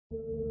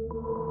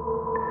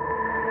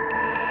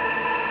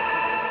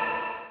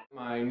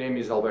name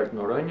is Alberto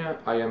Noronha.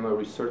 I am a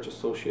research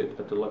associate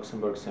at the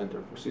Luxembourg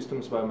Centre for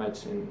Systems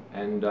Biomedicine,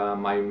 and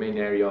my main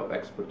area of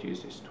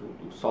expertise is to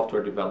do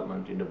software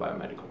development in the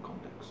biomedical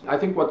context. I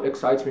think what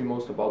excites me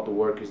most about the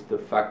work is the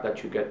fact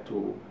that you get to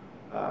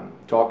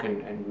talk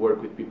and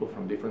work with people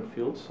from different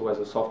fields. So as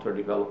a software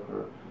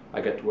developer,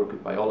 I get to work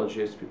with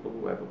biologists, people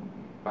who have a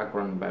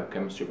background in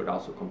biochemistry, but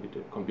also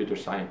computer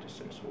scientists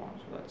and so on.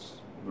 So that's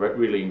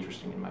really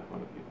interesting in my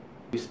point of view.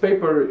 This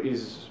paper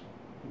is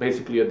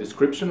basically a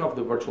description of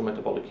the virtual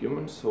metabolic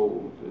human.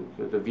 So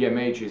the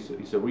VMH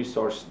is a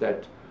resource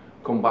that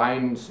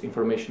combines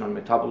information on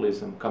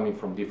metabolism coming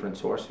from different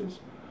sources.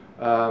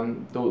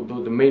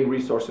 The main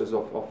resources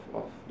of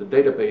the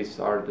database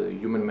are the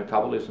human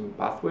metabolism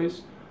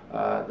pathways,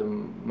 the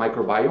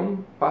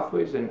microbiome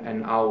pathways,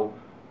 and how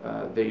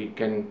they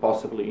can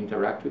possibly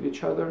interact with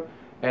each other,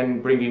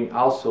 and bringing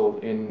also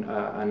in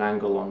an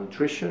angle on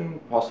nutrition,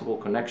 possible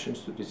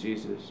connections to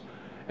diseases,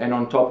 and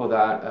on top of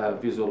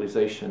that,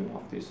 visualization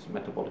of these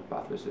metabolic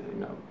pathways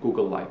in a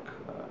Google-like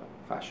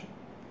fashion.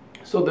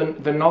 So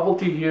the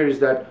novelty here is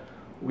that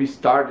we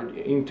started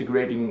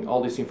integrating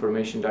all this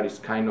information that is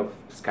kind of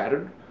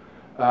scattered.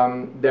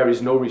 There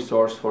is no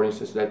resource, for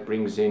instance, that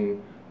brings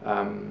in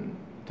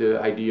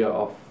the idea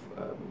of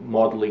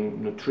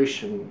modeling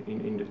nutrition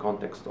in the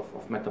context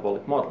of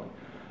metabolic modeling.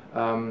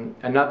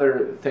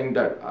 Another thing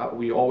that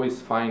we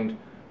always find,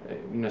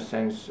 in a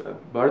sense,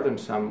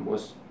 burdensome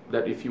was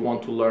that if you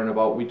want to learn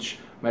about which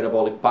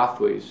metabolic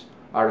pathways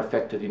are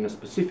affected in a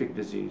specific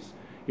disease,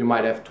 you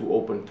might have to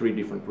open 3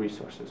 different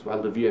resources,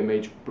 while the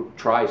VMH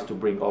tries to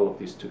bring all of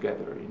this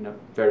together in a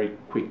very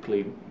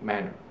quickly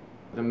manner.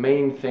 The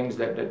main things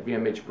that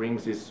VMH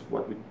brings is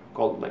what we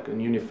call like a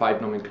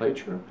unified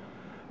nomenclature.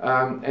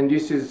 And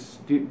this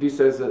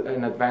has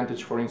an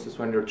advantage, for instance,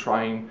 when you're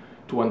trying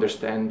to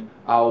understand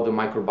how the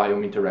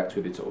microbiome interacts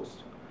with its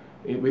host.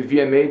 With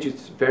VMH,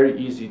 it's very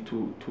easy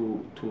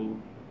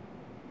to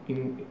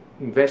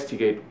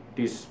investigate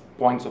these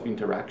points of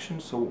interaction.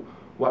 So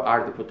what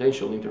are the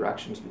potential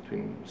interactions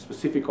between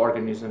specific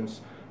organisms,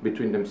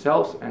 between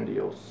themselves and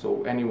the host?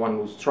 So anyone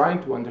who's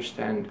trying to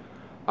understand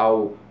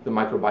how the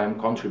microbiome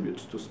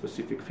contributes to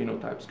specific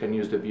phenotypes can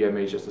use the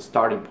VMH as a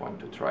starting point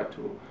to try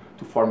to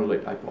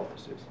formulate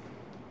hypotheses.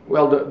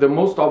 Well, the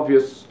most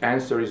obvious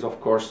answer is, of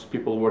course,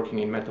 people working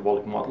in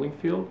metabolic modeling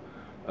field.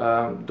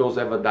 Those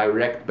have a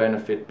direct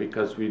benefit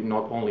because we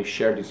not only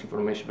share this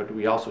information, but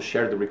we also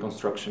share the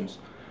reconstructions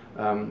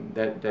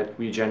that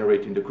we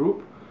generate in the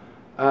group.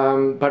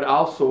 But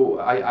also,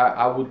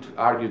 I would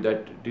argue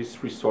that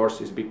this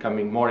resource is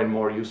becoming more and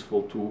more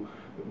useful to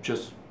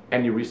just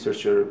any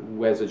researcher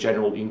who has a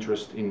general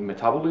interest in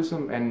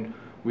metabolism, and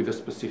with a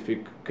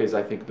specific case,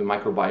 I think, the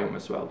microbiome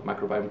as well, the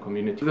microbiome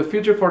community. The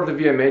future for the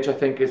VMH, I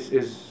think,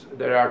 is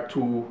there are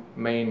 2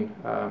 main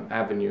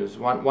avenues.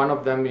 One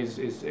of them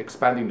is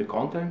expanding the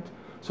content,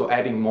 so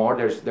adding more.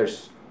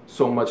 There's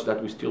so much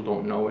that we still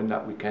don't know and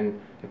that we can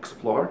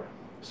explore.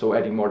 So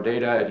adding more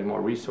data, adding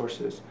more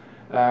resources.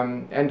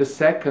 And the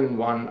second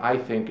one, I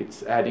think,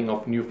 it's adding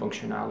of new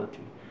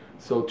functionality.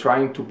 So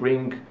trying to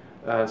bring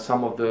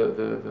some of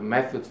the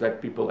methods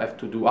that people have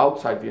to do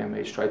outside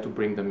VMH, try to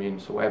bring them in.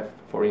 So have,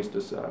 for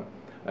instance,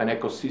 an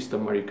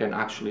ecosystem where you can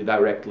actually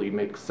directly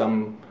make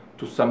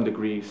to some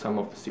degree, some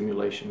of the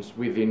simulations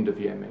within the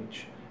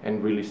VMH,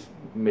 and really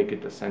make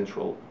it a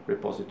central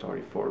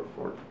repository for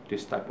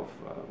this type of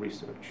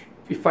research.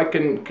 If I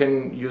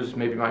can use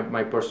maybe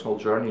my personal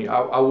journey,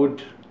 I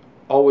would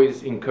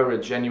always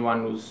encourage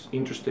anyone who's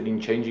interested in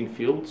changing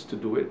fields to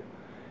do it.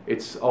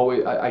 It's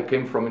always, I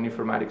came from an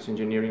informatics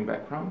engineering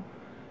background,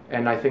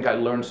 and I think I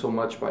learned so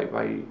much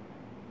by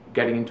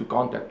getting into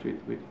contact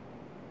with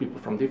people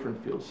from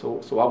different fields.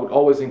 So I would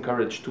always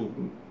encourage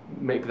to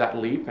make that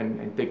leap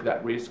and take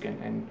that risk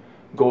and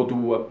go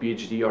do a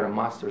PhD or a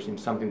master's in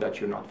something that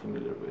you're not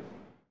familiar with.